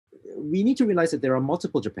we need to realize that there are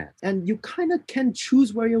multiple Japans, and you kind of can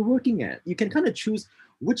choose where you're working at. You can kind of choose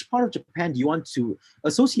which part of Japan do you want to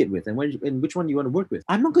associate with and which one you want to work with.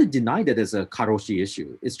 I'm not going to deny that there's a karoshi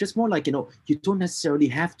issue. It's just more like, you don't necessarily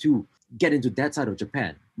have to get into that side of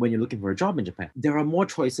Japan when you're looking for a job in Japan. There are more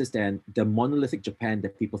choices than the monolithic Japan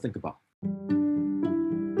that people think about.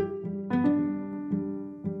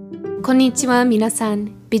 Konnichiwa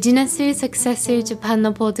minasan. Business Success Japan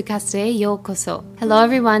no podcast e youkoso. Hello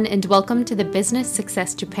everyone and welcome to the Business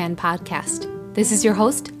Success Japan podcast. This is your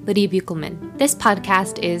host, Lydia Buchelman. This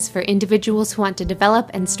podcast is for individuals who want to develop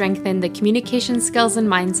and strengthen the communication skills and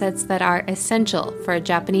mindsets that are essential for a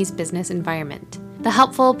Japanese business environment. The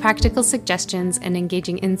helpful, practical suggestions and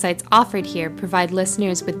engaging insights offered here provide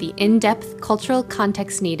listeners with the in-depth cultural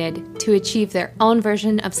context needed to achieve their own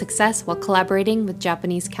version of success while collaborating with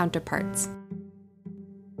Japanese counterparts.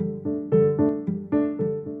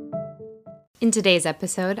 In today's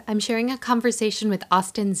episode, I'm sharing a conversation with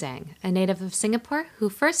Austin Zeng, a native of Singapore who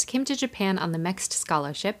first came to Japan on the MEXT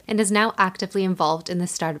scholarship and is now actively involved in the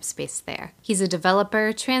startup space there. He's a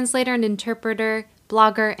developer, translator and interpreter,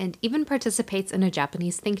 blogger, and even participates in a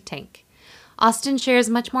Japanese think tank. Austin shares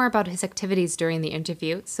much more about his activities during the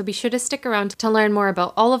interview, so be sure to stick around to learn more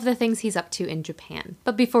about all of the things he's up to in Japan.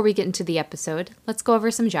 But before we get into the episode, let's go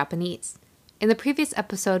over some Japanese. In the previous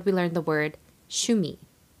episode, we learned the word shumi.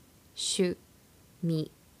 Shumi.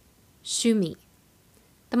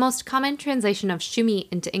 The most common translation of shumi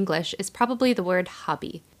into English is probably the word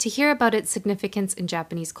hobby. To hear about its significance in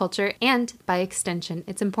Japanese culture and, by extension,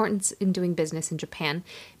 its importance in doing business in Japan,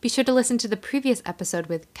 be sure to listen to the previous episode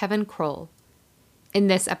with Kevin Kroll. In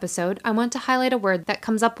this episode, I want to highlight a word that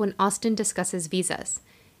comes up when Austin discusses visas.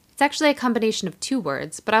 It's actually a combination of two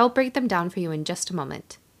words, but I will break them down for you in just a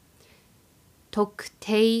moment.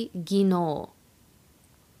 Tokutei gino.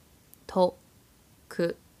 Tokutei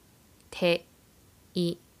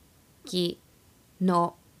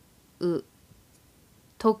no u.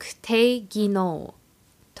 Tokutei gino.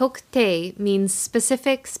 Tokutei means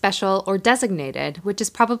specific, special, or designated, which is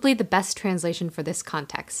probably the best translation for this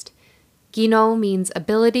context. Gino means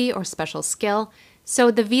ability or special skill, so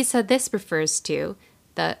the visa this refers to,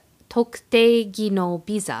 the Tokutei gino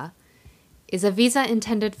visa, is a visa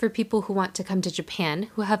intended for people who want to come to Japan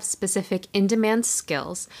who have specific in-demand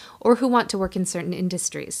skills or who want to work in certain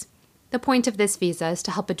industries. The point of this visa is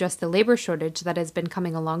to help address the labor shortage that has been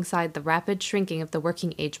coming alongside the rapid shrinking of the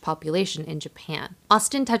working age population in Japan.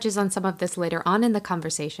 Austin touches on some of this later on in the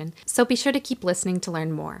conversation, so be sure to keep listening to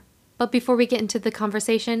learn more. But before we get into the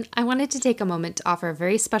conversation, I wanted to take a moment to offer a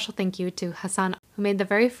very special thank you to Hassan, who made the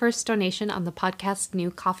very first donation on the podcast's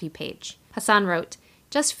new coffee page. Hassan wrote,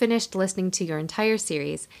 "Just finished listening to your entire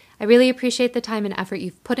series. I really appreciate the time and effort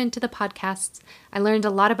you've put into the podcasts. I learned a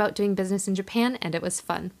lot about doing business in Japan, and it was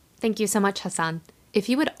fun." Thank you so much, Hassan. If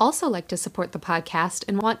you would also like to support the podcast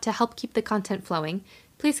and want to help keep the content flowing,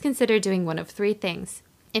 please consider doing one of three things.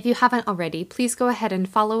 If you haven't already, please go ahead and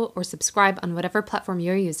follow or subscribe on whatever platform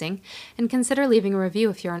you're using, and consider leaving a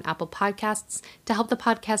review if you're on Apple Podcasts to help the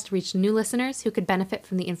podcast reach new listeners who could benefit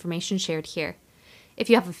from the information shared here.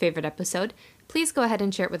 If you have a favorite episode, please go ahead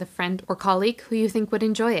and share it with a friend or colleague who you think would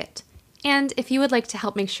enjoy it. And if you would like to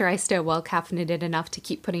help make sure I stay well caffeinated enough to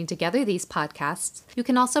keep putting together these podcasts, you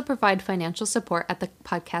can also provide financial support at the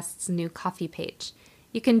podcast's new coffee page.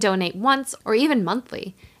 You can donate once or even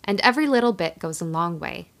monthly, and every little bit goes a long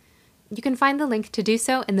way. You can find the link to do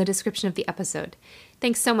so in the description of the episode.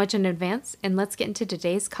 Thanks so much in advance, and let's get into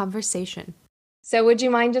today's conversation. So would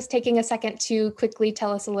you mind just taking a second to quickly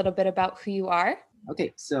tell us a little bit about who you are?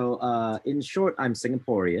 Okay, so in short, I'm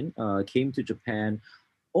Singaporean, came to Japan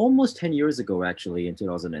almost 10 years ago, actually, in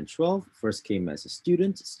 2012. First came as a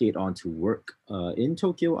student, stayed on to work in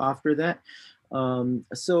Tokyo after that.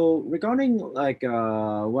 So regarding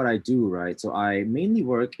what I do, right? So I mainly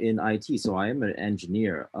work in IT, so I am an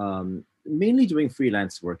engineer, mainly doing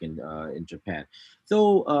freelance work in Japan.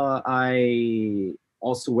 Though I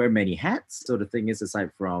also wear many hats. So the thing is, aside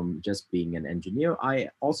from just being an engineer, I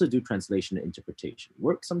also do translation and interpretation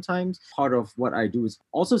work sometimes. Part of what I do is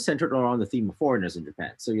also centered around the theme of foreigners in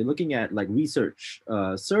Japan. So you're looking at like research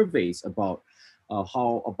surveys about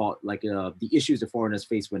the issues the foreigners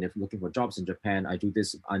face when they're looking for jobs in Japan. I do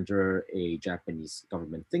this under a Japanese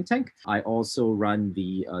government think tank. I also run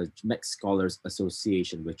the MEXT Scholars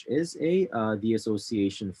Association, which is the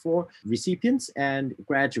association for recipients and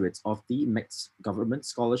graduates of the MEXT government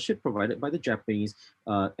scholarship provided by the Japanese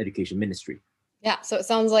Education Ministry. Yeah, so it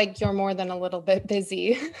sounds like you're more than a little bit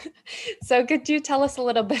busy. So could you tell us a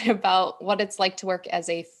little bit about what it's like to work as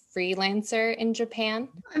a freelancer in Japan?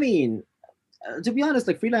 I mean, To be honest,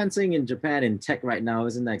 like freelancing in Japan in tech right now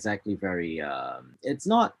isn't exactly very. It's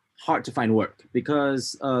not hard to find work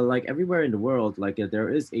because, like everywhere in the world, like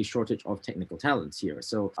there is a shortage of technical talents here.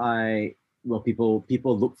 So people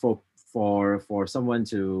look for someone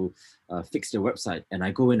to fix their website, and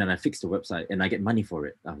I go in and I fix the website, and I get money for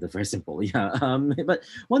it. That's very simple, yeah. But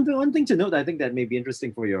one thing to note, I think that may be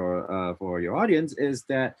interesting for your audience is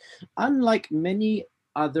that unlike many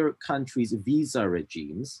other countries' visa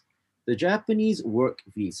regimes, the Japanese work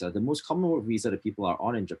visa, the most common work visa that people are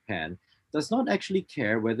on in Japan, does not actually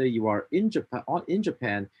care whether you are in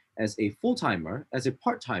Japan as a full timer, as a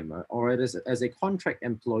part timer, or as a contract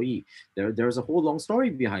employee. There's a whole long story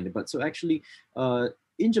behind it. But so actually,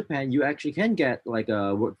 in Japan, you actually can get like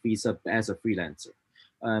a work visa as a freelancer.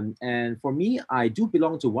 And for me, I do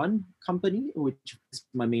belong to one company, which is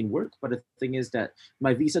my main work. But the thing is that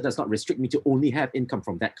my visa does not restrict me to only have income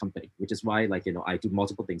from that company, which is why, like, I do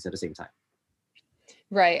multiple things at the same time.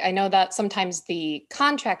 Right. I know that sometimes the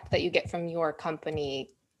contract that you get from your company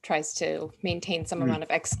tries to maintain some amount of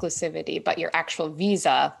exclusivity, but your actual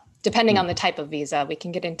visa, depending on the type of visa, we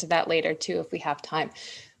can get into that later too if we have time.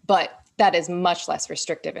 But that is much less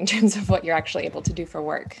restrictive in terms of what you're actually able to do for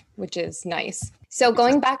work, which is nice. So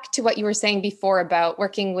going back to what you were saying before about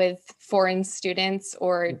working with foreign students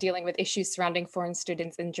or dealing with issues surrounding foreign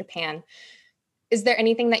students in Japan, is there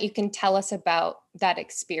anything that you can tell us about that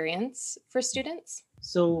experience for students?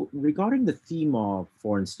 So regarding the theme of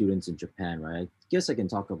foreign students in Japan, right? I guess I can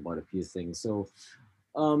talk about a few things. So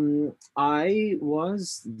I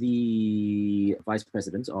was the vice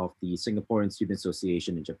president of the Singaporean Student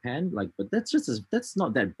Association in Japan. Like, but that's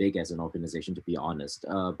not that big as an organization, to be honest.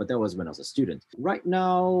 But that was when I was a student. Right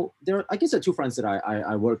now, I guess there are two fronts that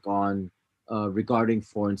I work on regarding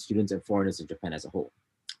foreign students and foreigners in Japan as a whole.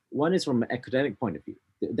 One is from an academic point of view.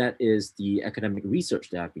 That is the academic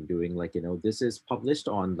research that I've been doing. Like, this is published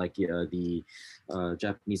on like the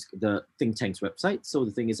Japanese, the think tank's website. So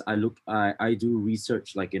the thing is, I do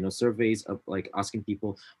research, like, surveys of like asking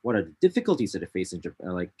people what are the difficulties that they face in Japan,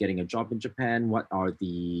 like getting a job in Japan. What are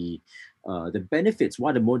the benefits?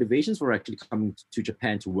 What are the motivations for actually coming to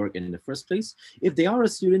Japan to work in the first place? If they are a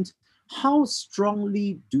student, how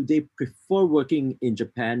strongly do they prefer working in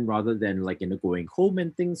Japan rather than, like, going home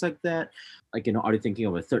and things like that? Like, are they thinking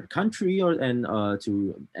of a third country and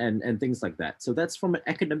things like that? So that's from an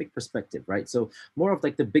academic perspective, right? So more of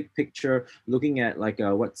like the big picture, looking at like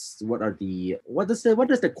what does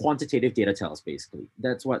the quantitative data tell us, basically.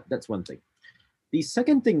 That's one thing. The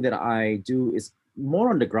second thing that I do is more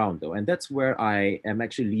on the ground, though, and that's where I am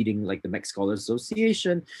actually leading like the Mac Scholars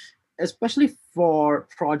Association, especially for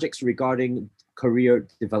projects regarding career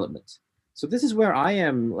development. So this is where I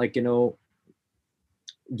am, like,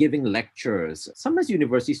 giving lectures, sometimes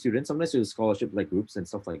university students, sometimes to scholarship like groups and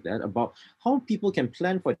stuff like that, about how people can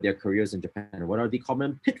plan for their careers in Japan. What are the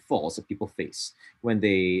common pitfalls that people face when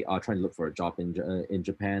they are trying to look for a job in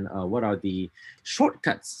Japan? What are the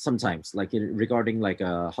shortcuts sometimes, like regarding like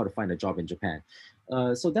how to find a job in Japan?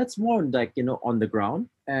 So that's more like on the ground.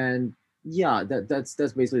 And yeah, that's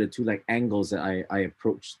basically the two like angles that I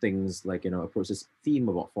approach things, like approach this theme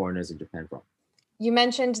about foreigners in Japan from. You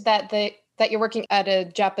mentioned that you're working at a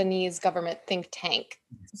Japanese government think tank,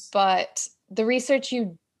 but the research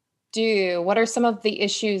you do, what are some of the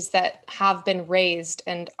issues that have been raised,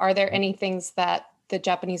 and are there any things that the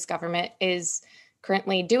Japanese government is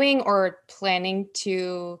currently doing or planning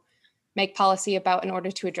to make policy about in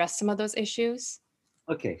order to address some of those issues?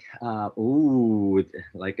 Okay. Ooh,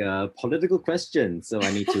 like a political question. So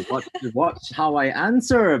I need to watch how I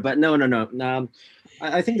answer. But no, no, no.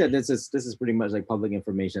 I think that this is pretty much like public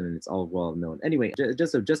information and it's all well known. Anyway,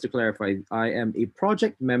 just to clarify, I am a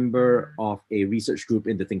project member of a research group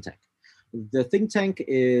in the think tank. The think tank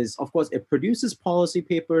is, of course, it produces policy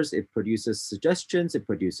papers, it produces suggestions, it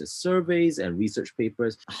produces surveys and research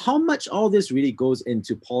papers. How much all this really goes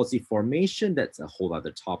into policy formation, that's a whole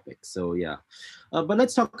other topic. So yeah, but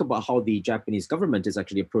let's talk about how the Japanese government is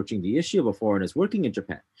actually approaching the issue of foreigners working in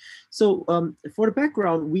Japan. So for the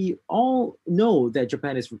background, we all know that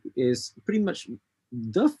Japan is pretty much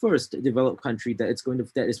the first developed country that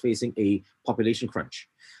is facing a population crunch.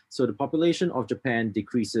 So the population of Japan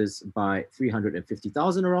decreases by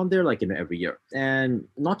 350,000 around there, like every year. And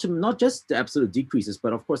not just the absolute decreases,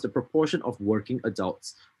 but of course the proportion of working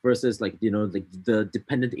adults versus like the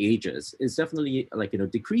dependent ages is definitely like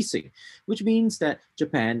decreasing, which means that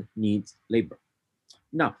Japan needs labor.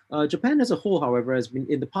 Now, Japan as a whole, however, has been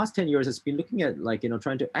in the past 10 years has been looking at like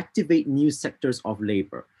trying to activate new sectors of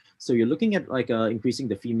labor. So you're looking at like increasing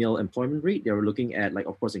the female employment rate. They're looking at like,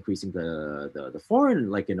 of course, increasing the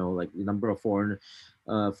foreign, like like the number of foreign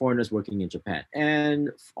foreigners working in Japan.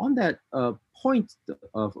 And on that point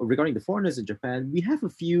of regarding the foreigners in Japan, we have a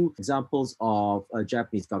few examples of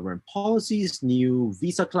Japanese government policies, new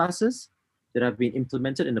visa classes that have been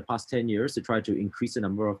implemented in the past 10 years to try to increase the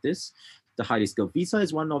number of this. The highly skilled visa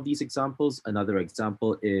is one of these examples. Another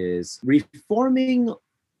example is reforming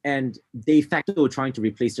and de facto trying to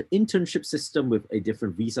replace the internship system with a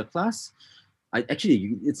different visa class.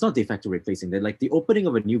 Actually, it's not de facto replacing. They're like the opening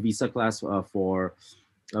of a new visa class for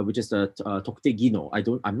which is the Tokute Gino.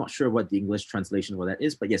 I'm not sure what the English translation for that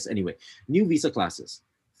is, but yes, anyway, new visa classes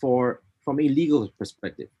from a legal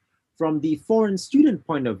perspective. From the foreign student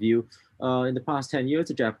point of view, in the past 10 years,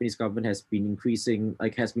 the Japanese government has been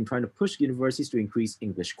trying to push universities to increase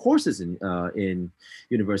English courses in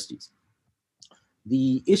universities.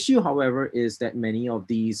 The issue, however, is that many of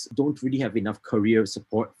these don't really have enough career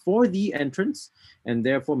support for the entrance, and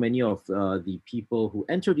therefore many of the people who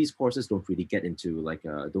enter these courses don't really get into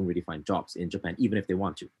don't really find jobs in Japan, even if they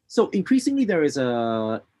want to. So increasingly, there is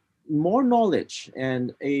a more knowledge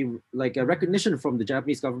and a recognition from the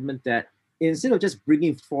Japanese government that instead of just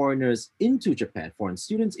bringing foreigners into Japan, foreign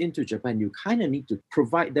students into Japan, you kind of need to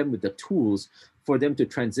provide them with the tools for them to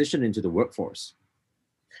transition into the workforce.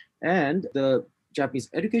 And the Japanese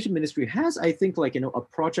Education Ministry has, I think, a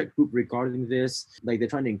project group regarding this. Like they're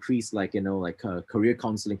trying to increase, career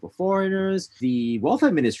counseling for foreigners. The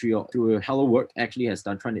Welfare Ministry, through Hello Work, actually is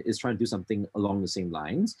trying to do something along the same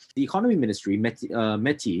lines. The Economy Ministry,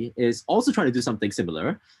 METI, is also trying to do something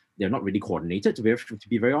similar. They're not really coordinated, to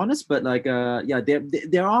be very honest, but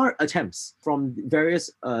there are attempts from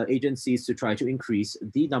various agencies to try to increase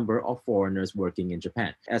the number of foreigners working in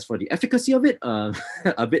Japan. As for the efficacy of it,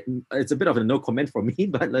 it's a bit of a no comment for me,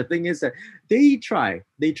 but the thing is that they try.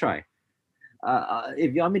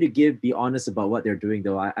 If you want me to be honest about what they're doing,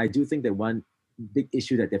 though, I do think that one big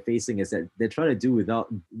issue that they're facing is that they're trying to do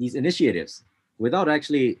without these initiatives, without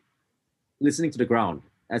actually listening to the ground,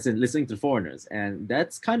 as in listening to foreigners. And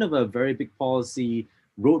that's kind of a very big policy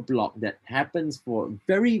roadblock that happens for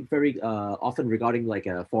very, very often regarding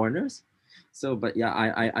foreigners. So, but yeah,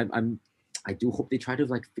 I do hope they try to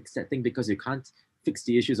fix that thing, because you can't fix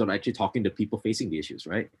the issues without actually talking to people facing the issues,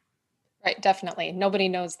 right? Right, definitely. Nobody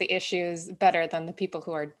knows the issues better than the people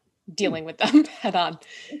who are dealing with them head on.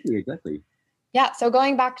 Exactly. Yeah, so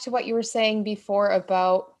going back to what you were saying before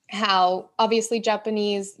about how obviously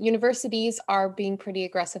Japanese universities are being pretty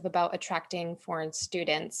aggressive about attracting foreign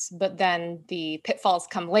students, but then the pitfalls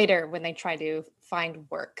come later when they try to find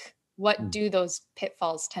work. What do those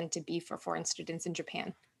pitfalls tend to be for foreign students in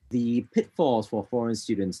Japan? The pitfalls for foreign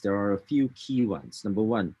students, there are a few key ones. Number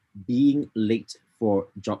one, being late for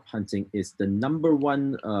job hunting is the number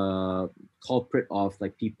one culprit of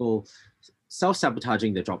people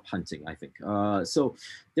self-sabotaging their job hunting, I think. So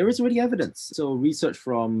there is already evidence. So research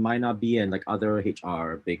from Minabe and other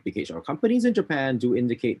big HR companies in Japan do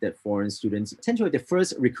indicate that foreign students tend to have their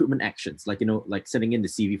first recruitment actions, like sending in the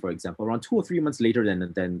CV, for example, around 2 or 3 months later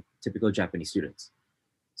than typical Japanese students.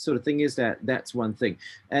 So the thing is that's one thing.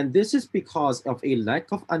 And this is because of a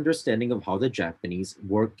lack of understanding of how the Japanese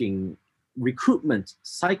working recruitment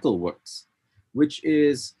cycle works, which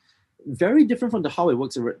is very different from how it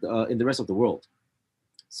works in the rest of the world.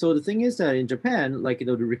 So the thing is that in Japan,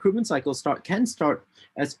 the recruitment cycle can start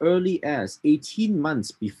as early as 18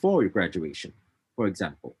 months before your graduation, for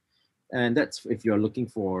example. And that's if you're looking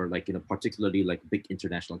for particularly big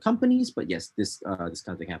international companies. But yes, this kind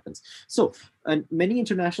of thing happens. So, and many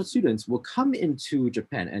international students will come into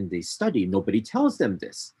Japan and they study. Nobody tells them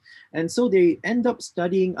this. And so they end up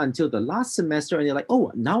studying until the last semester, and they're like,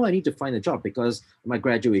 oh, now I need to find a job because my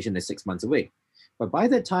graduation is 6 months away. But by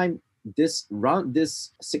that time, this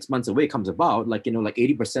 6 months away comes about,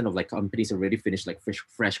 80% of companies already finished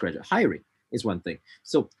fresh graduate hiring is one thing.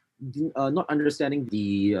 So not understanding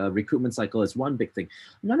the recruitment cycle is one big thing.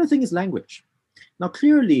 Another thing is language. Now,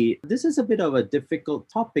 clearly, this is a bit of a difficult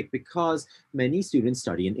topic because many students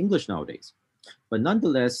study in English nowadays. But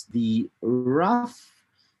nonetheless, the rough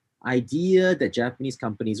idea that Japanese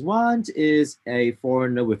companies want is a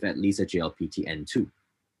foreigner with at least a JLPT N2.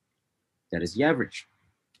 That is the average.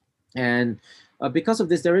 And because of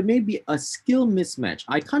this, there may be a skill mismatch.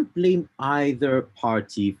 I can't blame either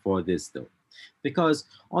party for this, though. Because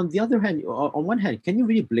on the other hand, on one hand, can you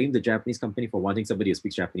really blame the Japanese company for wanting somebody who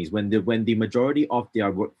speaks Japanese when the majority of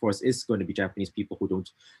their workforce is going to be Japanese people who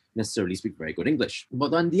don't necessarily speak very good English?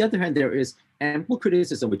 But on the other hand, there is ample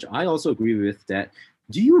criticism, which I also agree with, that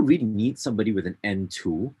do you really need somebody with an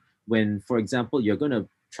N2 when, for example, you're going to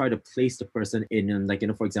try to place the person in,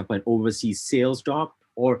 for example, an overseas sales job?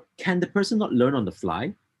 Or can the person not learn on the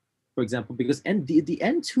fly? for example, because the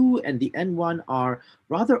N2 and the N1 are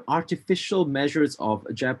rather artificial measures of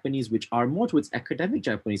Japanese, which are more towards academic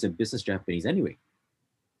Japanese and business Japanese anyway.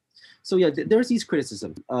 So yeah, there's these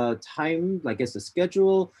criticisms. Time, I guess the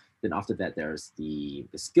schedule, then after that, there's the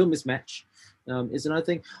skill mismatch is another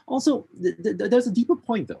thing. Also, there's a deeper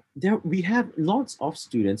point though. We have lots of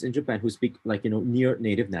students in Japan who speak near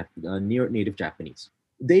native Japanese.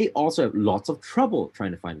 They also have lots of trouble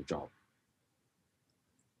trying to find a job.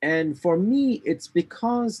 And for me, it's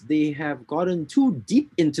because they have gotten too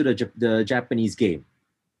deep into the Japanese game.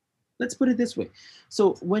 Let's put it this way.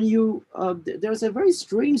 So when there's a very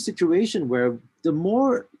strange situation where the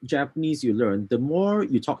more Japanese you learn, the more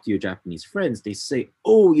you talk to your Japanese friends, they say,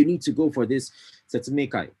 oh, you need to go for this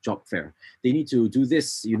setsumekai, job fair. They need to do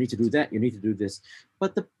this, you need to do that, you need to do this.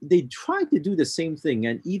 But they try to do the same thing.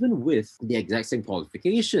 And even with the exact same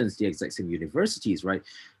qualifications, the exact same universities, right,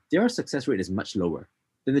 their success rate is much lower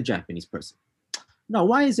than the Japanese person. Now,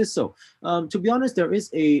 why is this so? To be honest, there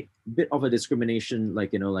is a bit of a discrimination,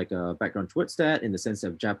 like a background towards that, in the sense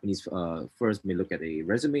that Japanese first may look at a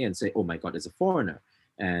resume and say, "Oh my God, it's a foreigner,"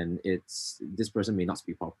 and this person may not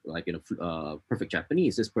speak perfect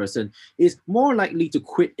Japanese. This person is more likely to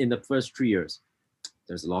quit in the first 3 years.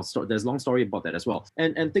 There's a long story about that as well,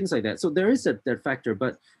 and things like that. So there is that factor.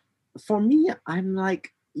 But for me, I'm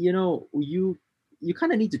like, you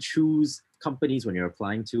kind of need to choose companies when you're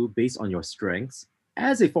applying to based on your strengths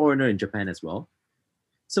as a foreigner in Japan as well.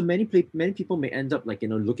 So many people may end up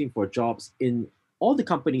looking for jobs in all the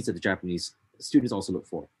companies that the Japanese students also look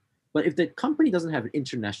for. But if the company doesn't have an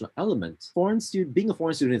international element, being a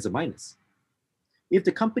foreign student is a minus. If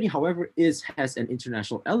the company, however, has an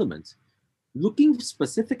international element, looking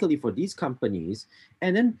specifically for these companies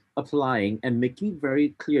and then applying and making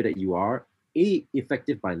very clear that you are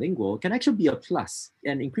effective bilingual can actually be a plus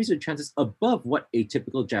and increase your chances above what a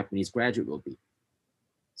typical Japanese graduate will be.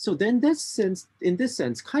 So then in this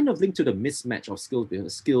sense, kind of linked to the mismatch of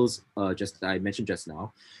skills just I mentioned just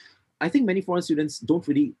now, I think many foreign students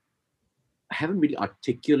haven't really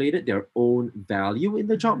articulated their own value in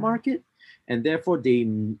the job market, and therefore they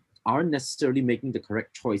aren't necessarily making the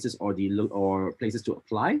correct choices or places to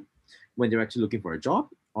apply when they're actually looking for a job.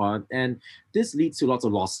 And this leads to lots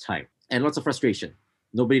of lost time and lots of frustration.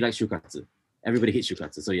 Nobody likes shukatsu. Everybody hates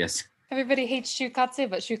shukatsu, so yes. Everybody hates shukatsu,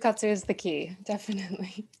 but shukatsu is the key,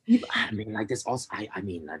 definitely. I mean, like this also.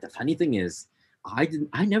 The funny thing is,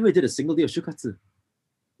 I never did a single day of shukatsu.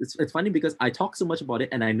 It's funny because I talk so much about it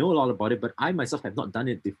and I know a lot about it, but I myself have not done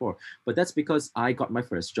it before. But that's because I got my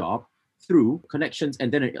first job through connections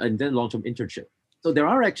and then long-term internship. So there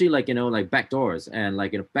are actually back doors and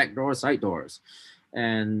back doors, side doors,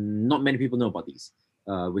 and not many people know about these.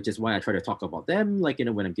 Which is why I try to talk about them,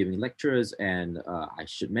 when I'm giving lectures. And I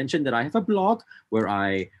should mention that I have a blog where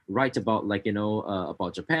I write about,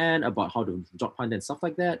 about Japan, about how to job hunt and stuff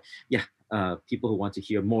like that. Yeah, people who want to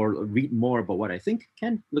read more about what I think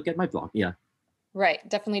can look at my blog. Yeah. Right.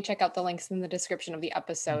 Definitely check out the links in the description of the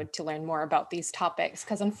episode to learn more about these topics,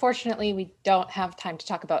 because unfortunately we don't have time to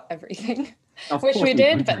talk about everything. Wish we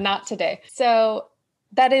did, but not today. So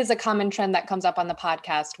that is a common trend that comes up on the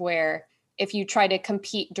podcast, where if you try to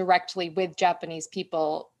compete directly with Japanese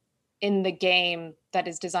people in the game that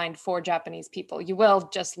is designed for Japanese people, you will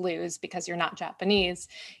just lose because you're not Japanese.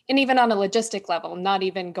 And even on a logistic level, not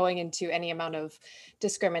even going into any amount of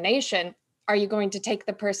discrimination, are you going to take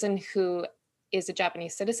the person who is a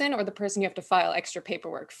Japanese citizen or the person you have to file extra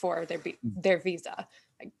paperwork for their visa?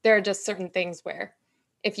 There are just certain things where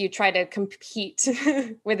if you try to compete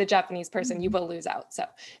with a Japanese person, you will lose out. So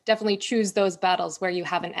definitely choose those battles where you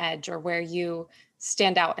have an edge or where you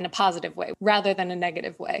stand out in a positive way rather than a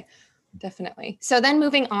negative way. Definitely. So then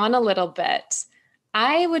moving on a little bit,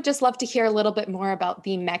 I would just love to hear a little bit more about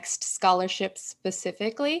the MEXT scholarship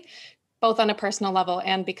specifically, both on a personal level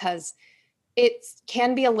and because it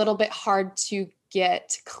can be a little bit hard to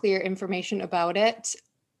get clear information about it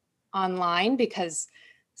online because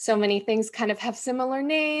so many things kind of have similar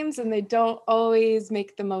names and they don't always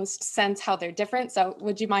make the most sense how they're different. So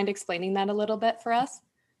would you mind explaining that a little bit for us?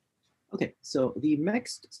 Okay, so the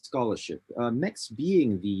MEXT scholarship, MEXT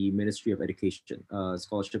being the Ministry of Education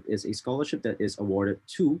scholarship, is a scholarship that is awarded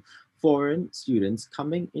to foreign students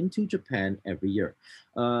coming into Japan every year.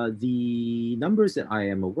 The numbers that I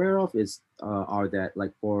am aware of are that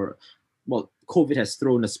COVID has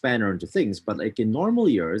thrown a spanner into things, but in normal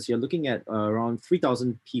years, you're looking at around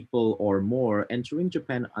 3,000 people or more entering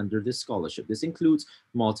Japan under this scholarship. This includes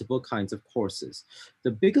multiple kinds of courses.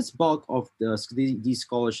 The biggest bulk of these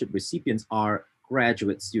scholarship recipients are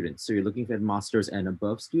graduate students. So you're looking at master's and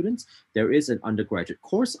above students. There is an undergraduate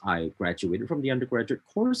course. I graduated from the undergraduate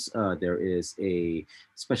course. There is a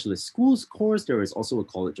specialist schools course. There is also a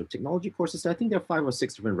College of Technology courses. I think there are 5 or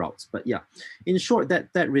 6 different routes. But yeah, in short,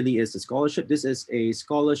 that really is the scholarship. This is a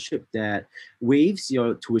scholarship that waives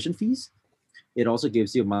your tuition fees. It also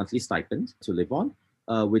gives you a monthly stipend to live on,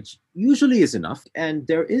 which usually is enough. And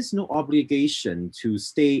there is no obligation to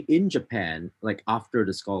stay in Japan like after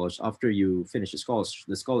the scholarship, after you finish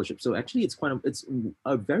the scholarship. So actually, it's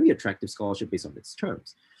a very attractive scholarship based on its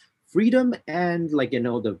terms, freedom, and like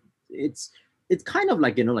it's kind of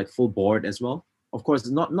like like full board as well. Of course,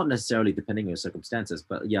 not necessarily depending on your circumstances,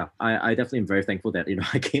 but yeah, I definitely am very thankful that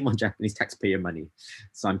I came on Japanese taxpayer money,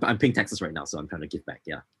 so I'm paying taxes right now, so I'm trying to give back.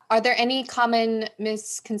 Yeah. Are there any common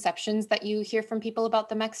misconceptions that you hear from people about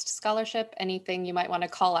the MEXT scholarship? Anything you might want to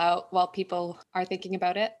call out while people are thinking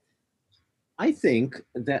about it? I think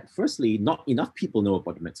that firstly, not enough people know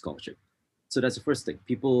about the MEXT scholarship. So that's the first thing.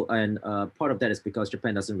 People, and part of that is because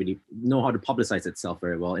Japan doesn't really know how to publicize itself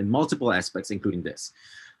very well in multiple aspects, including this.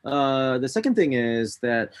 The second thing is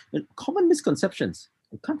that common misconceptions.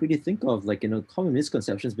 I can't really think of common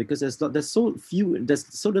misconceptions because there's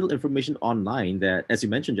so little information online that, as you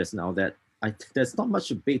mentioned just now, that there's not much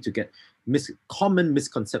debate to get common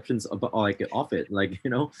misconceptions about of it.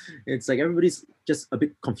 It's like everybody's just a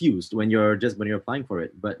bit confused when you're applying for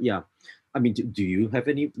it. But yeah, I mean, do you have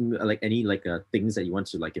any things that you want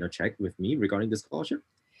to check with me regarding this scholarship?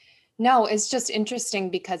 No, it's just interesting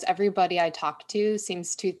because everybody I talk to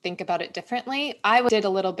seems to think about it differently. I did a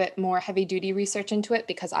little bit more heavy duty research into it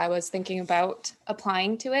because I was thinking about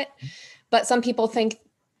applying to it. But some people think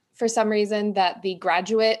for some reason that the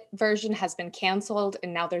graduate version has been canceled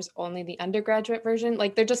and now there's only the undergraduate version.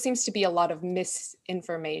 Like there just seems to be a lot of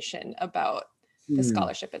misinformation about the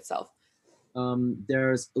scholarship itself.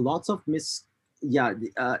 There's lots of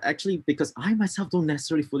actually, because I myself don't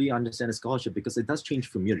necessarily fully understand a scholarship because it does change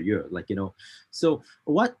from year to year, so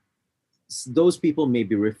what those people may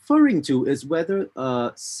be referring to is whether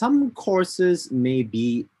some courses may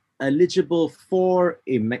be eligible for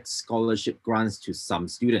a MEXT scholarship grants to some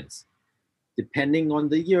students. Depending on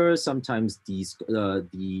the year, sometimes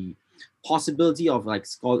the possibility of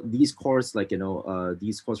these course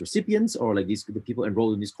recipients or the people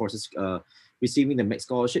enrolled in these courses receiving the MEXT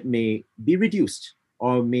scholarship may be reduced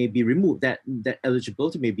or may be removed. That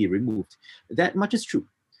eligibility may be removed. That much is true.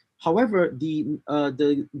 However,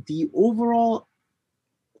 the overall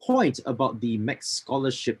point about the MEXT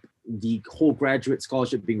scholarship, the whole graduate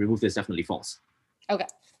scholarship being removed, is definitely false. Okay.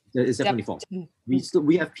 It's definitely false.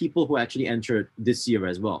 We have people who actually entered this year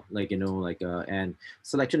as well, and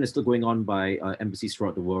selection is still going on by embassies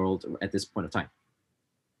throughout the world at this point of time.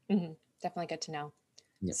 Definitely good to know.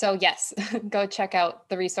 Yeah. So yes, go check out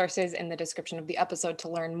the resources in the description of the episode to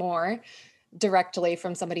learn more directly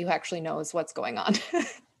from somebody who actually knows what's going on.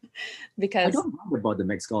 Because I don't know about the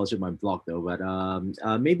MEXT scholarship on my blog though, but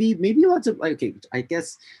maybe you want to I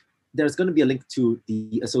guess there's going to be a link to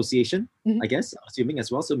the association, I guess, assuming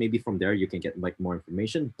as well. So maybe from there you can get more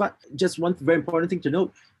information. But just one very important thing to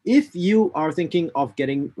note: if you are thinking of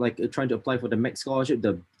getting trying to apply for the MEXT scholarship,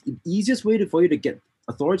 the easiest way for you to get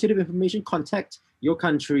authoritative information, contact your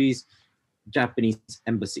country's Japanese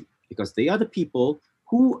embassy, because they are the people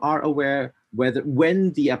who are aware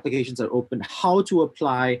when the applications are open, how to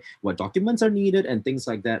apply, what documents are needed, and things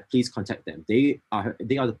like that. Please contact them. They are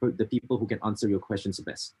the people who can answer your questions the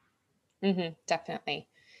best. Definitely.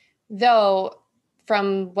 Though,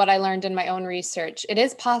 from what I learned in my own research, it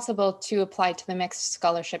is possible to apply to the MEXT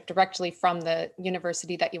scholarship directly from the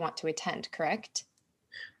university that you want to attend, correct?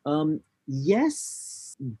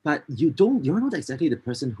 Yes, but you're not exactly the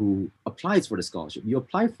person who applies for the scholarship. You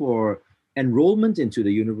apply for enrollment into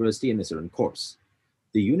the university in a certain course.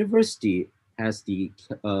 The university has the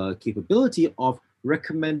capability of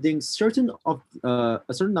recommending a certain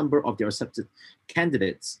number of their accepted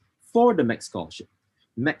candidates for the MEXT scholarship.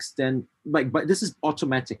 MEXT then, but this is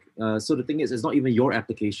automatic. So the thing is, it's not even your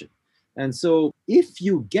application. And so if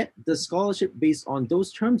you get the scholarship based on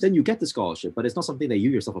those terms, then you get the scholarship, but it's not something that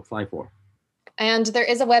you yourself apply for. And there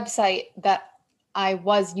is a website that I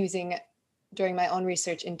was using during my own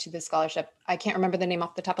research into the scholarship. I can't remember the name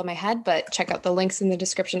off the top of my head, but check out the links in the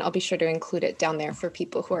description. I'll be sure to include it down there for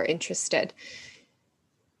people who are interested.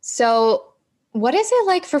 So what is it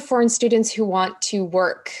like for foreign students who want to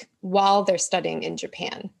work while they're studying in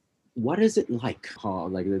Japan? What is it like?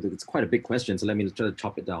 It's quite a big question, so let me try to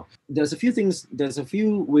chop it down. There's a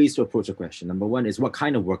few ways to approach a question. Number one is, what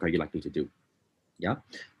kind of work are you likely to do? Yeah.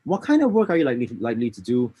 What kind of work are you likely to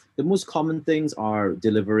do? The most common things are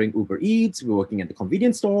delivering Uber Eats, we're working at the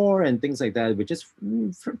convenience store, and things like that, which is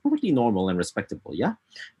perfectly normal and respectable. Yeah.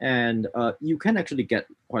 And you can actually get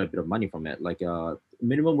quite a bit of money from it. Like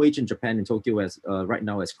minimum wage in Japan, in Tokyo, as right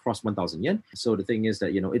now has crossed 1,000 yen. So the thing is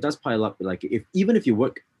that, it does pile up. Like even if you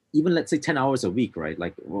work, even let's say 10 hours a week, right?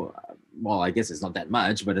 Like, well, I guess it's not that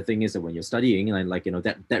much, but the thing is that when you're studying, and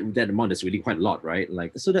that amount is really quite a lot, right?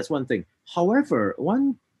 Like, so that's one thing. However,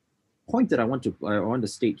 one point that I want to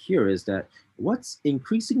state here is that what's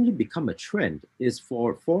increasingly become a trend is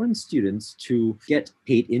for foreign students to get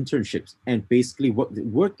paid internships and basically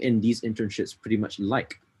work in these internships pretty much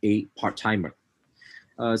like a part-timer.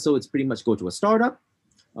 So it's pretty much go to a startup,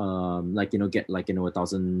 get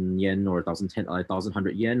 1,000 yen or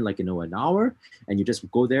 1,100 yen, an hour, and you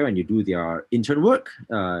just go there and you do their intern work.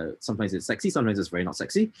 Sometimes it's sexy, sometimes it's very not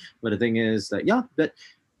sexy. But the thing is that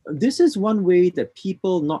this is one way that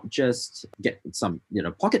people not just get some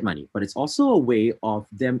pocket money, but it's also a way of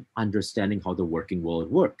them understanding how the working world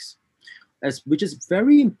works. Which is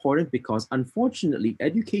very important because unfortunately,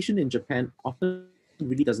 education in Japan often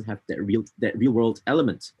really doesn't have that real world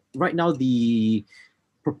element. Right now, the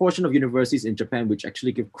proportion of universities in Japan which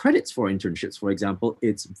actually give credits for internships, for example,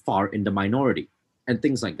 it's far in the minority, and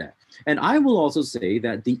things like that. And I will also say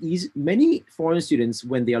that many foreign students,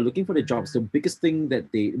 when they are looking for the jobs, the biggest thing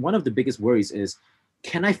one of the biggest worries is,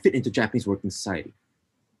 can I fit into Japanese working society?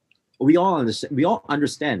 We all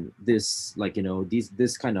understand this,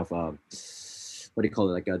 this kind of what do you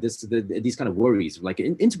call it? These kind of worries,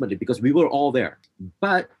 intimately, because we were all there.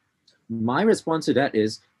 But my response to that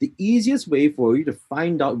is the easiest way for you to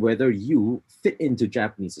find out whether you fit into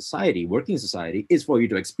Japanese society, working society, is for you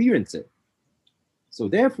to experience it. So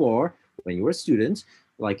therefore, when you're a student,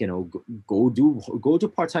 go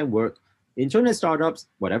to part-time work, internet startups,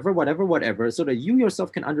 whatever, so that you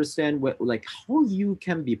yourself can understand how you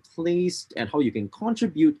can be placed and how you can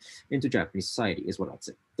contribute into Japanese society, is what I'd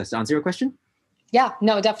say. Does that answer your question? Yeah,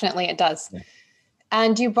 no, definitely it does. Yeah.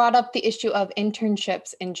 And you brought up the issue of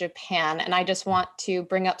internships in Japan. And I just want to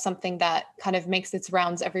bring up something that kind of makes its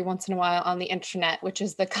rounds every once in a while on the internet, which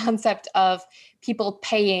is the concept of people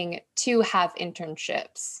paying to have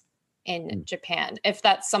internships in Japan. If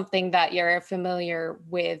that's something that you're familiar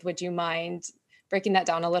with, would you mind breaking that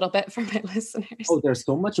down a little bit for my listeners? Oh, there's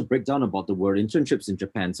so much to break down about the word internships in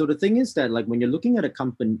Japan. So the thing is that when you're looking at a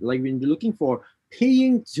company, when you're looking for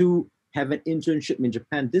paying to have an internship in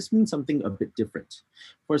Japan, this means something a bit different.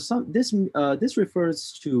 For some, this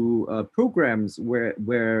refers to programs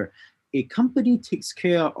where a company takes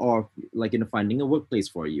care of finding a workplace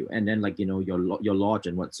for you, and then your lodge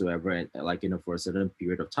and whatsoever, and for a certain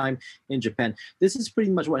period of time in Japan. This is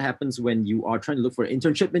pretty much what happens when you are trying to look for an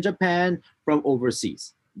internship in Japan from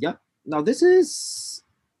overseas. Yeah. Now this is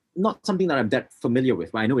not something that I'm that familiar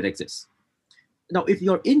with, but I know it exists. Now, if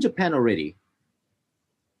you're in Japan already,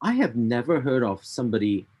 I have never heard of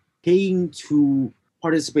somebody paying to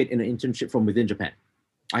participate in an internship from within Japan.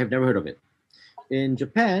 I have never heard of it. In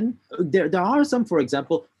Japan, there are some, for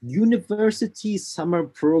example, university summer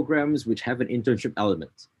programs which have an internship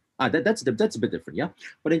element. That's a bit different, yeah.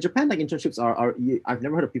 But in Japan, internships are I've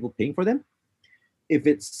never heard of people paying for them. If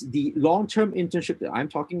it's the long-term internship that I'm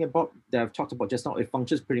talking about, that I've talked about just now, it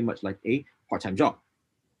functions pretty much like a part-time job.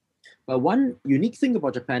 But one unique thing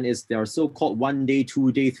about Japan is there are so-called 1 day,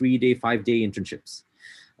 2 day, 3 day, 5 day internships.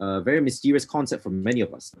 Very mysterious concept for many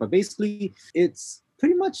of us. But basically, it's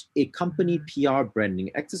pretty much a company PR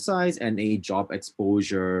branding exercise and a job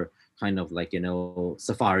exposure kind of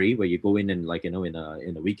safari, where you go in and in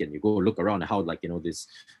a weekend you go look around how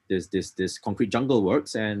this concrete jungle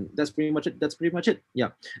works, and that's pretty much it. Yeah.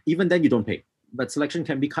 Even then you don't pay. But selection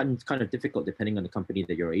can be kind of difficult depending on the company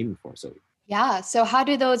that you're aiming for. So yeah. So how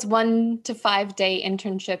do those 1 to 5 day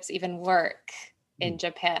internships even work in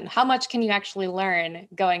Japan? How much can you actually learn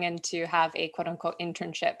going in to have a quote unquote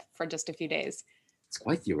internship for just a few days? It's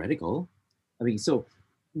quite theoretical. I mean, so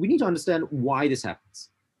we need to understand why this happens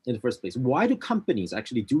in the first place. Why do companies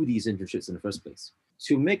actually do these internships in the first place?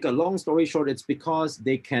 To make a long story short, it's because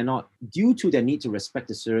they cannot, due to their need to respect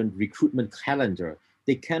a certain recruitment calendar,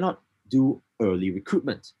 they cannot do early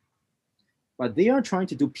recruitment. But they are trying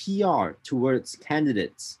to do PR towards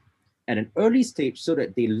candidates at an early stage so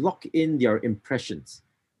that they lock in their impressions,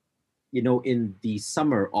 in the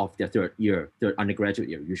summer of their third undergraduate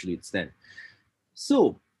year. Usually it's then.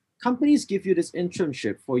 So companies give you this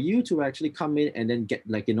internship for you to actually come in and then get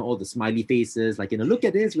all the smiley faces, look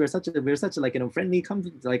at this, we're such a friendly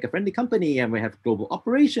company, and we have global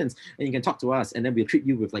operations, and you can talk to us, and then we'll treat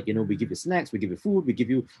you with we give you snacks, we give you food, we give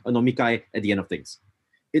you a nomikai at the end of things.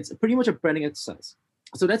 It's pretty much a branding exercise.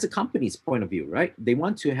 So that's a company's point of view, right? They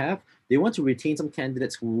want to retain some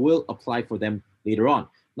candidates who will apply for them later on.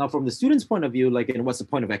 Now, from the student's point of view, like, and what's the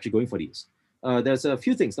point of actually going for these? There's a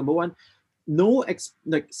few things. Number one,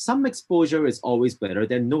 some exposure is always better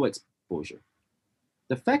than no exposure.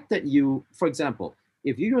 The fact that you, for example,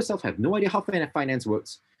 if you yourself have no idea how finance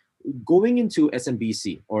works, going into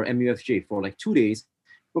SMBC or MUFJ for like 2 days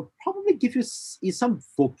will probably give you some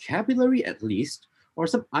vocabulary at least, or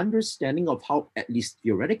some understanding of how, at least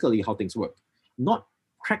theoretically, how things work. Not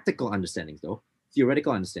practical understanding though,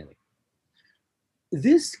 theoretical understanding.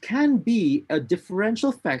 This can be a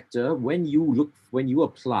differential factor when you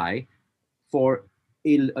apply for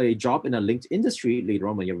a job in a linked industry later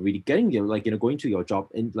on, when you're really getting your, going to your job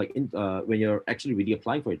when you're actually really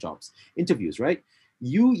applying for your jobs interviews, right?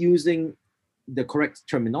 You using the correct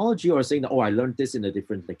terminology or saying that, oh, I learned this in a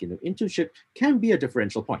different internship, can be a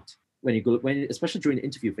differential point especially during the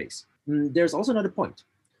interview phase. There's also another point.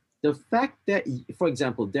 The fact that, for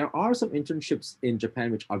example, there are some internships in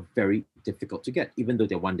Japan which are very difficult to get, even though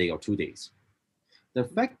they're 1 day or 2 days. The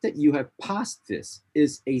fact that you have passed this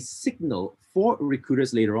is a signal for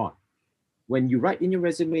recruiters later on. When you write in your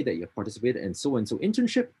resume that you have participated in so-and-so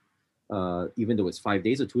internship, even though it's 5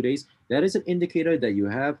 days or 2 days, that is an indicator that you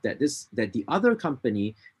have that the other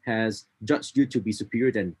company has judged you to be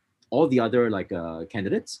superior than all the other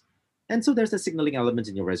candidates. And so there's a signaling element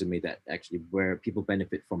in your resume that actually where people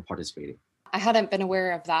benefit from participating. I hadn't been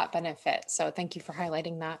aware of that benefit, so thank you for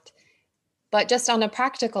highlighting that. But just on a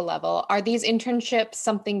practical level, are these internships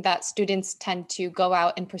something that students tend to go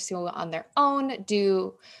out and pursue on their own?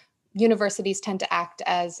 Do universities tend to act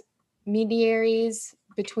as mediaries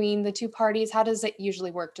between the two parties? How does it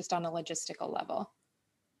usually work just on a logistical level?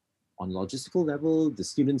 On logistical level, the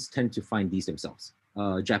students tend to find these themselves,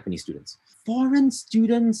 Japanese students. Foreign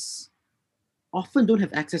students often don't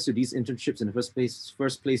have access to these internships in the first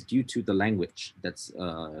place due to the language that's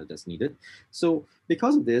needed. So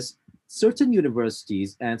because of this, certain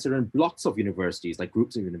universities and certain blocks of universities, like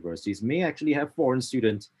groups of universities, may actually have foreign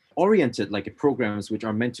student-oriented programs which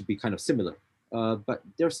are meant to be kind of similar. But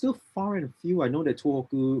they're still far and few. I know that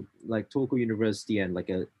Tohoku University and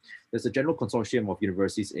there's a general consortium of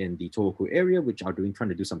universities in the Tohoku area which are trying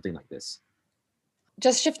to do something like this.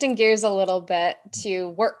 Just shifting gears a little bit to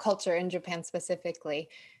work culture in Japan specifically.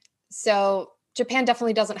 So Japan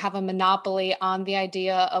definitely doesn't have a monopoly on the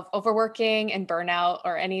idea of overworking and burnout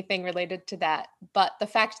or anything related to that. But the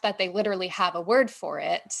fact that they literally have a word for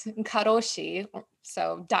it, karoshi,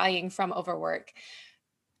 so dying from overwork,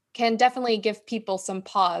 can definitely give people some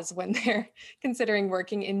pause when they're considering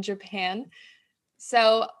working in Japan.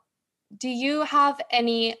 So do you have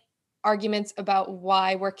any arguments about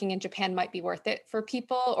why working in Japan might be worth it for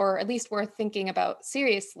people, or at least worth thinking about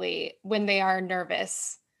seriously when they are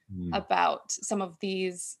nervous about some of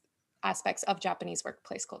these aspects of Japanese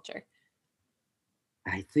workplace culture?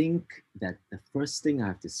 I think that the first thing I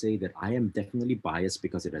have to say that I am definitely biased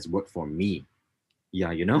because it has worked for me.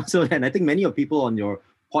 Yeah, so, and I think many of people on your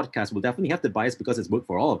podcast will definitely have the bias because it's worked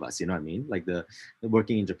for all of us, you know what I mean? Like the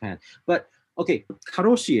working in Japan. But okay,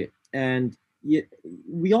 karoshi, and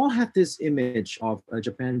we all have this image of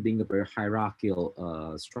Japan being a very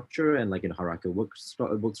hierarchical structure and hierarchical work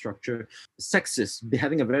structure, sexist,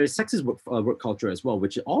 having a very sexist work culture as well,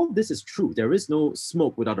 which all of this is true. There is no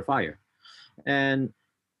smoke without a fire. And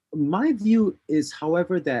my view is,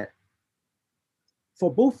 however, that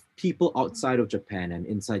for both people outside of Japan and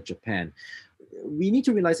inside Japan, we need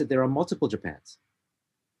to realize that there are multiple Japans.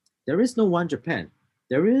 There is no one Japan.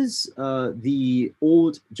 There is the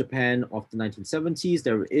old Japan of the 1970s.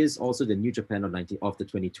 There is also the new Japan of the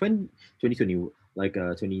 2020,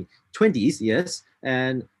 2020s, yes.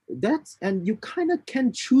 And you kind of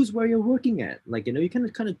can choose where you're working at. You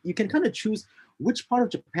can kind of choose which part of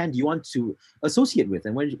Japan do you want to associate with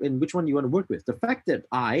and which one you want to work with. The fact that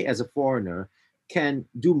I, as a foreigner, can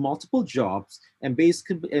do multiple jobs and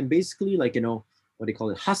basically what they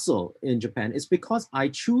call it, hustle in Japan, is because I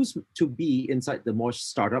choose to be inside the more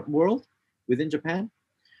startup world within Japan.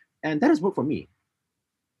 And that has worked for me.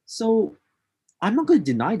 So I'm not going to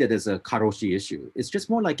deny that there's a karoshi issue. It's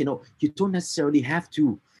just more you don't necessarily have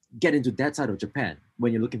to get into that side of Japan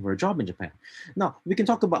when you're looking for a job in Japan. Now, we can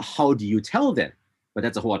talk about how do you tell them, but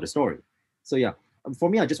that's a whole other story. So yeah, for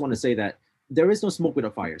me, I just want to say that there is no smoke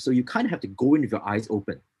without fire. So you kind of have to go in with your eyes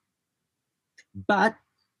open. But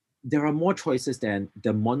there are more choices than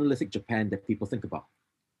the monolithic Japan that people think about.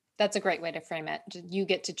 That's a great way to frame it. You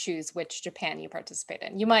get to choose which Japan you participate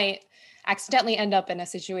in. You might accidentally end up in a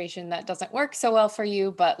situation that doesn't work so well for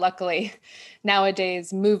you, but luckily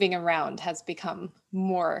nowadays moving around has become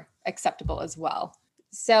more acceptable as well.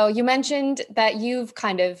 So you mentioned that you've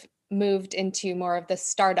kind of moved into more of the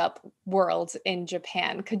startup world in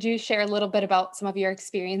Japan. Could you share a little bit about some of your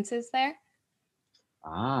experiences there?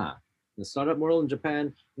 Ah, the startup world in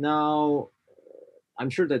Japan. Now, I'm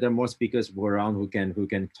sure that there are more speakers around who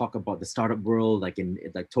can talk about the startup world, like in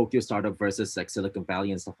like Tokyo startup versus like Silicon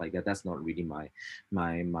Valley and stuff like that. That's not really my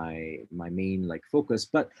main like focus.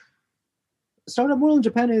 But startup world in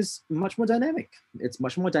Japan is much more dynamic. It's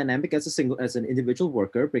much more dynamic as an individual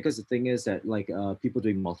worker, because the thing is that like people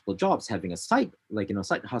doing multiple jobs, having a side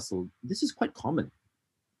side hustle. This is quite common.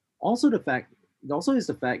 Also, is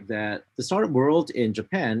the fact that the startup world in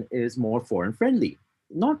Japan is more foreign friendly,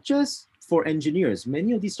 not just for engineers.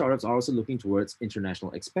 Many of these startups are also looking towards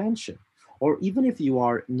international expansion. Or even if you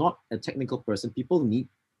are not a technical person, people need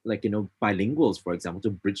bilinguals, for example, to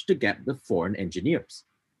bridge the gap with foreign engineers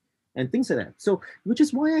and things like that. So, which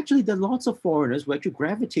is why actually there are lots of foreigners who actually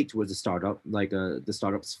gravitate towards the startup, the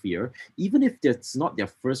startup sphere, even if that's not their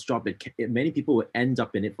first job. Many people will end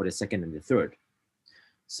up in it for the second and the third.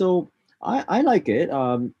 So I like it.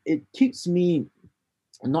 It keeps me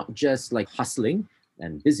not just like hustling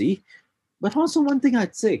and busy, but also one thing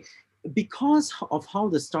I'd say, because of how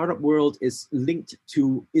the startup world is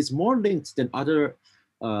more linked than other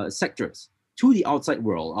sectors to the outside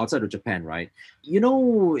world, outside of Japan, right?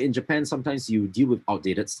 In Japan, sometimes you deal with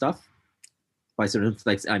outdated stuff by certain,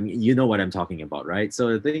 like, I mean, you know what I'm talking about, right? So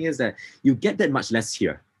the thing is that you get that much less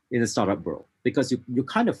here in the startup world, because you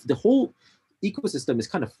kind of, the whole ecosystem is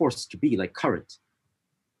kind of forced to be like current,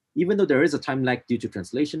 even though there is a time lag due to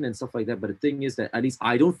translation and stuff like that. But the thing is that at least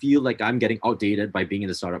I don't feel like I'm getting outdated by being in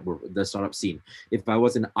the startup world, the startup scene. If I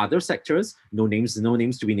was in other sectors, no names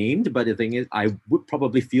to be named, but the thing is, I would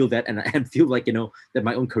probably feel that and feel like that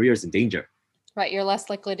my own career is in danger. Right, you're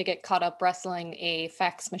less likely to get caught up wrestling a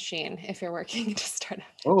fax machine if you're working at a startup.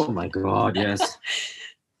 Oh my God, yes.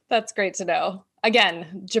 That's great to know.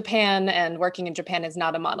 Again, Japan and working in Japan is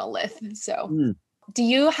not a monolith. So, do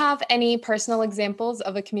you have any personal examples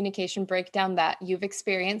of a communication breakdown that you've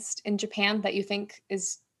experienced in Japan that you think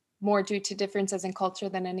is more due to differences in culture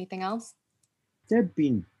than anything else? There have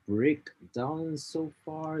been breakdowns so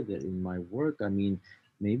far that in my work, I mean,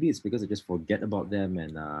 maybe it's because I just forget about them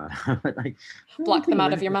and like, I don't Block them think of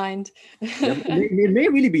out of your anything. mind. Yeah, it may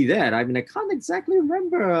really be that. I mean, I can't exactly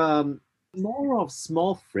remember. More of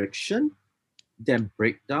small friction than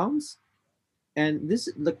breakdowns. And this,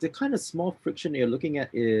 like, the kind of small friction you're looking at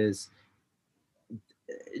is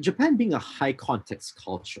Japan being a high context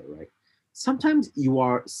culture, right? Sometimes you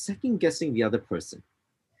are second guessing the other person,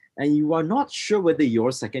 and you are not sure whether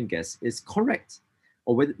your second guess is correct,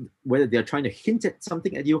 or whether they're trying to hint at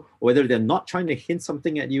something at you, or whether they're not trying to hint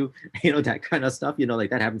something at you. That kind of stuff. Like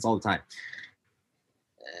that happens all the time.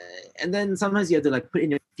 And then sometimes you have to like put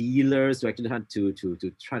in your feelers to actually have to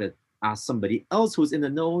try to ask somebody else who's in the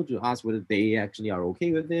know, to ask whether they actually are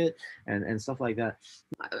okay with it, and stuff like that.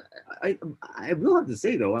 I will have to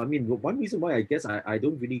say though, I mean, one reason why I guess I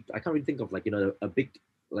can't really think of like a big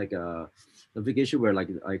like a big issue where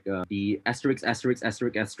the asterisk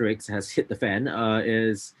has hit the fan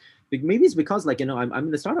is maybe it's because like I'm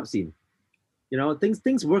in the startup scene.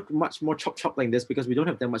 Things work much more chop like this because we don't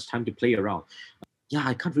have that much time to play around. Yeah,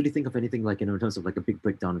 I can't really think of anything like in terms of like a big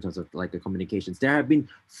breakdown in terms of like the communications. There have been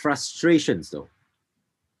frustrations though,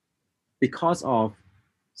 because of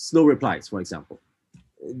slow replies, for example.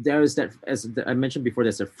 There is that, as I mentioned before,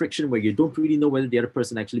 there's a friction where you don't really know whether the other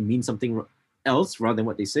person actually means something else rather than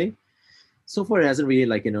what they say. So far, it hasn't really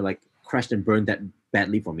like crashed and burned that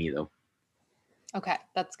badly for me though. Okay,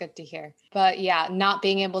 that's good to hear. But yeah, not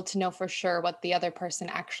being able to know for sure what the other person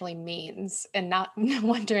actually means and not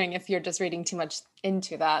wondering if you're just reading too much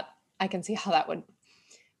into that, I can see how that would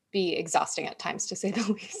be exhausting at times, to say the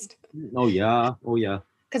least. Oh yeah, oh yeah.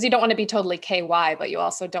 Because you don't want to be totally KY, but you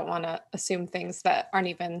also don't want to assume things that aren't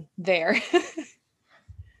even there.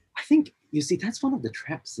 I think you see that's one of the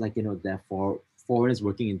traps, like that for foreigners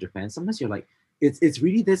working in Japan. Sometimes you're like, it's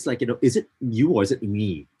really this like is it you or is it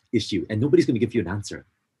me issue, and nobody's going to give you an answer.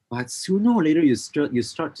 But sooner or later, you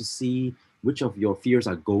start to see which of your fears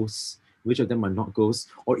are ghosts, which of them are not ghosts,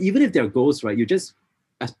 or even if they're ghosts, right? You just,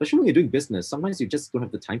 especially when you're doing business, sometimes you just don't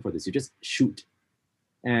have the time for this. You just shoot,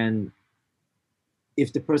 and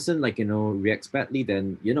if the person reacts badly,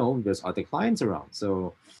 then there's other clients around.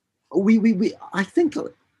 So we I think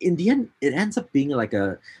in the end it ends up being like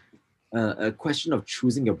a question of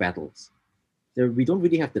choosing your battles. We don't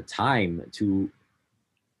really have the time to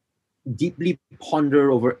deeply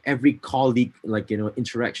ponder over every colleague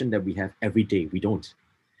interaction that we have every day. We don't.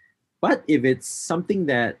 But if it's something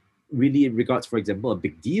that really regards, for example, a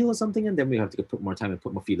big deal or something, and then we have to put more time and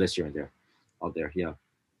put more feelers here and there. out there. Yeah.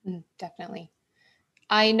 Definitely.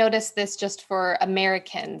 I noticed this just for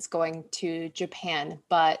Americans going to Japan,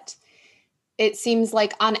 but it seems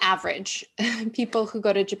like on average, people who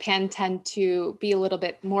go to Japan tend to be a little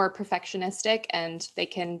bit more perfectionistic, and they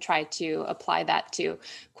can try to apply that to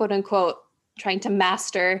quote unquote trying to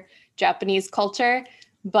master Japanese culture,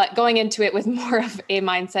 but going into it with more of a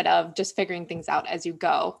mindset of just figuring things out as you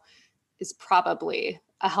go is probably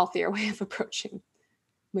a healthier way of approaching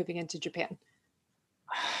moving into Japan.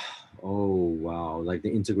 Oh wow, like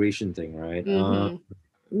the integration thing, right?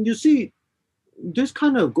 Mm-hmm. You see, this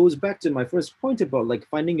kind of goes back to my first point about like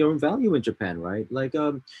finding your own value in Japan, right? Like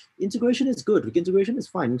integration is good, integration is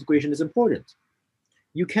fine, integration is important.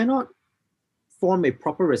 You cannot form a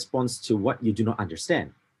proper response to what you do not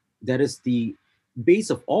understand. That is the base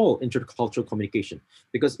of all intercultural communication,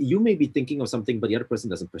 because you may be thinking of something but the other person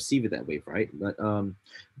doesn't perceive it that way, right?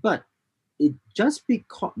 But it just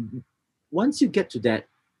because once you get to that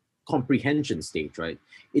comprehension stage, right,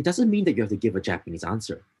 it doesn't mean that you have to give a Japanese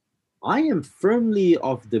answer. I am firmly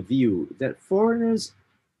of the view that foreigners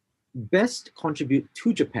best contribute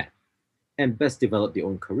to Japan and best develop their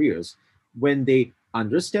own careers when they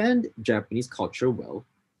understand Japanese culture well,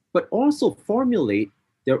 but also formulate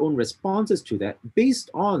their own responses to that based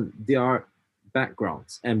on their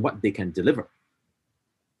backgrounds and what they can deliver.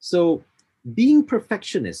 So, being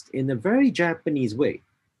perfectionist in a very Japanese way,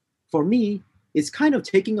 for me, is kind of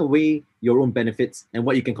taking away your own benefits and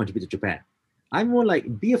what you can contribute to Japan. I'm more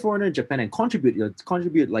like be a foreigner in Japan and contribute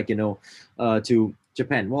like to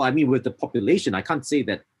Japan. Well, I mean with the population, I can't say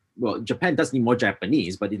that. Well, Japan does need more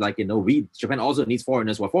Japanese, but like we Japan also needs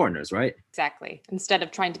foreigners who are foreigners, right? Exactly. Instead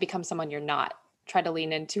of trying to become someone you're not, try to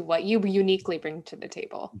lean into what you uniquely bring to the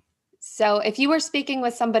table. So, if you were speaking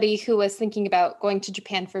with somebody who was thinking about going to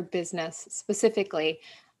Japan for business specifically,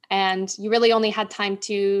 and you really only had time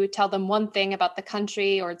to tell them one thing about the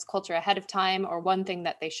country or its culture ahead of time, or one thing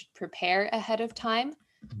that they should prepare ahead of time,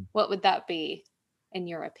 what would that be, in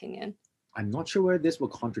your opinion? I'm not sure whether this will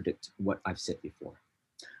contradict what I've said before.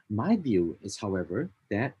 My view is, however,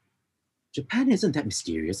 that Japan isn't that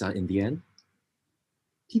mysterious in the end.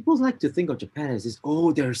 People like to think of Japan as this,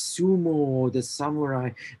 oh, there's sumo, there's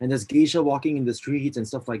samurai, and there's geisha walking in the streets and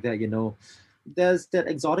stuff like that. There's that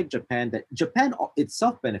exotic Japan that Japan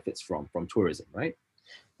itself benefits from tourism, right?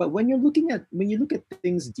 But when you look at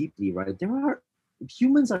things deeply, right,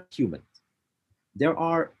 humans are humans. There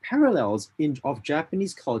are parallels of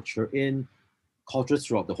Japanese culture in cultures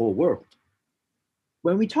throughout the whole world.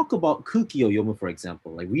 When we talk about kuki or yomu, for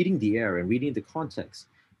example, like reading the air and reading the context,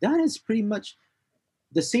 that is pretty much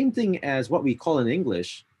the same thing as what we call in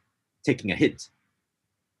English taking a hint.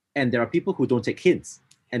 And there are people who don't take hints,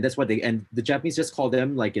 and that's what and the Japanese just call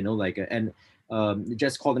them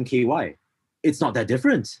just call them KY. It's not that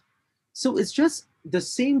different. So it's just the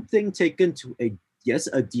same thing taken to a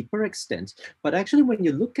deeper extent. But actually, when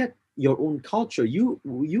you look at your own culture, you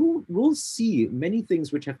will see many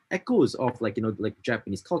things which have echoes of like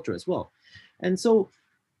Japanese culture as well. And so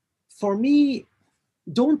for me,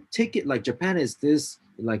 don't take it like Japan is this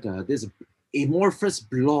this amorphous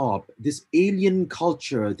blob, this alien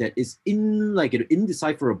culture that is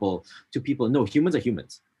indecipherable to people. No, humans are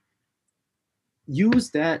humans. Use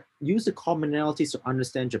the commonalities to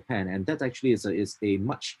understand Japan, and that actually is a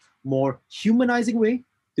much more humanizing way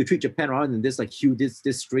to treat Japan rather than this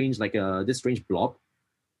this strange this strange blob.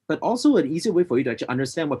 But also an easier way for you to actually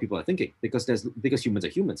understand what people are thinking, because humans are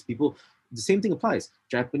humans. The same thing applies.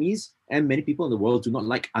 Japanese and many people in the world do not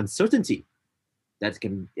like uncertainty.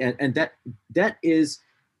 That is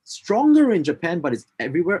stronger in Japan, but it's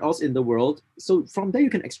everywhere else in the world. So from there, you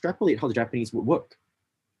can extrapolate how the Japanese would work,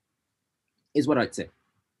 is what I'd say.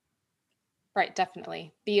 Right,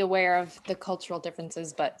 definitely. Be aware of the cultural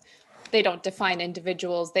differences, but they don't define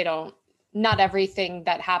individuals. Not everything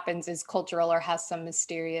that happens is cultural or has some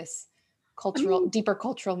mysterious deeper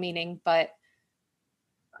cultural meaning. But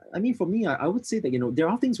I mean, for me, I would say that, there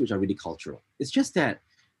are things which are really cultural. It's just that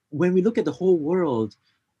when we look at the whole world,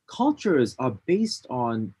 cultures are based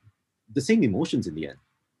on the same emotions in the end,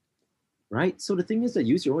 right? So the thing is that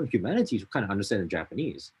use your own humanity to kind of understand the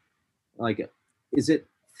Japanese. Like, is it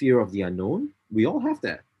fear of the unknown? We all have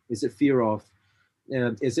that. Is it fear of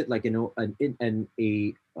is it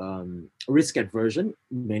risk aversion?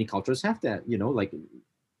 Many cultures have that,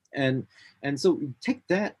 and so take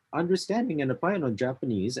that understanding and apply it on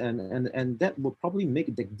Japanese, and that will probably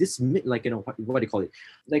make this what do you call it?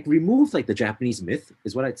 Like remove the Japanese myth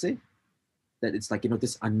is what I'd say. That it's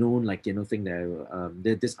this unknown thing there,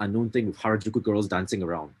 this unknown thing with Harajuku girls dancing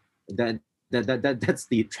around. That's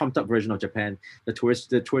the trumped up version of Japan, the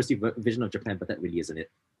touristy vision of Japan, but that really isn't it.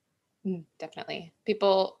 Definitely.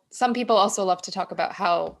 Some people also love to talk about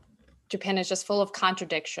how Japan is just full of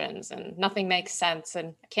contradictions and nothing makes sense,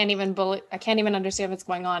 and I can't even understand what's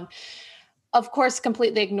going on. Of course,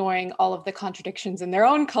 completely ignoring all of the contradictions in their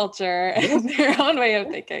own culture Yes. and their own way of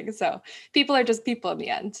thinking. So people are just people in the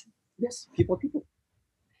end. Yes, people.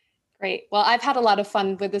 Great. Well, I've had a lot of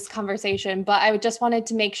fun with this conversation, but I just wanted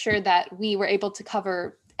to make sure that we were able to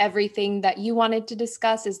cover everything that you wanted to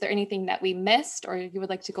discuss. Is there anything that we missed or you would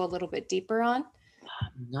like to go a little bit deeper on?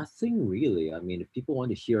 Nothing really. I mean, if people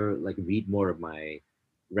want to read more of my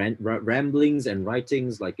ramblings and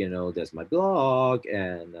writings, there's my blog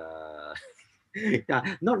and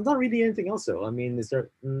yeah, not really anything else. So, I mean, is there?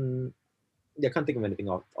 I can't think of anything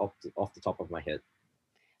off the top of my head.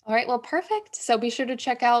 All right, well, perfect. So be sure to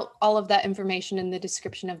check out all of that information in the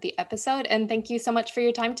description of the episode. And thank you so much for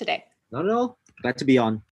your time today. Not at all. Glad to be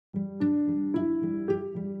on.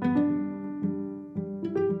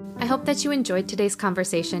 I hope that you enjoyed today's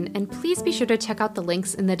conversation, and please be sure to check out the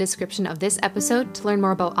links in the description of this episode to learn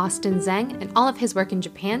more about Austin Zeng and all of his work in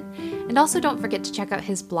Japan, and also don't forget to check out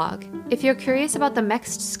his blog. If you're curious about the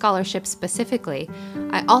MEXT scholarship specifically,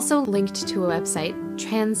 I also linked to a website,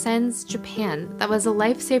 Transcends Japan, that was a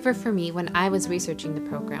lifesaver for me when I was researching the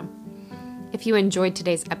program. If you enjoyed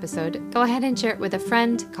today's episode, go ahead and share it with a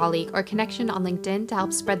friend, colleague, or connection on LinkedIn to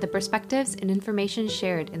help spread the perspectives and information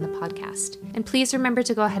shared in the podcast. And please remember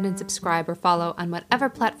to go ahead and subscribe or follow on whatever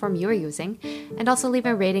platform you're using, and also leave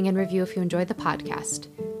a rating and review if you enjoyed the podcast.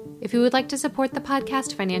 If you would like to support the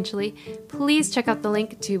podcast financially, please check out the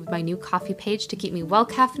link to my new coffee page to keep me well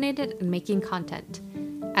caffeinated and making content.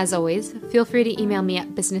 As always, feel free to email me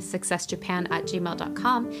at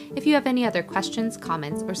businesssuccessjapan@gmail.com if you have any other questions,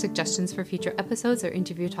 comments, or suggestions for future episodes or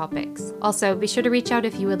interview topics. Also, be sure to reach out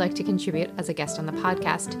if you would like to contribute as a guest on the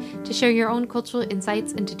podcast to share your own cultural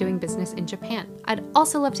insights into doing business in Japan. I'd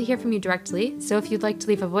also love to hear from you directly, so if you'd like to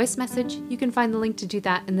leave a voice message, you can find the link to do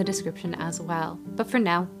that in the description as well. But for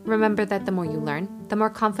now, remember that the more you learn, the more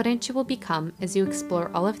confident you will become as you explore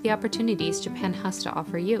all of the opportunities Japan has to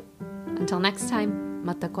offer you. Until next time,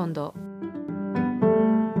 また今度。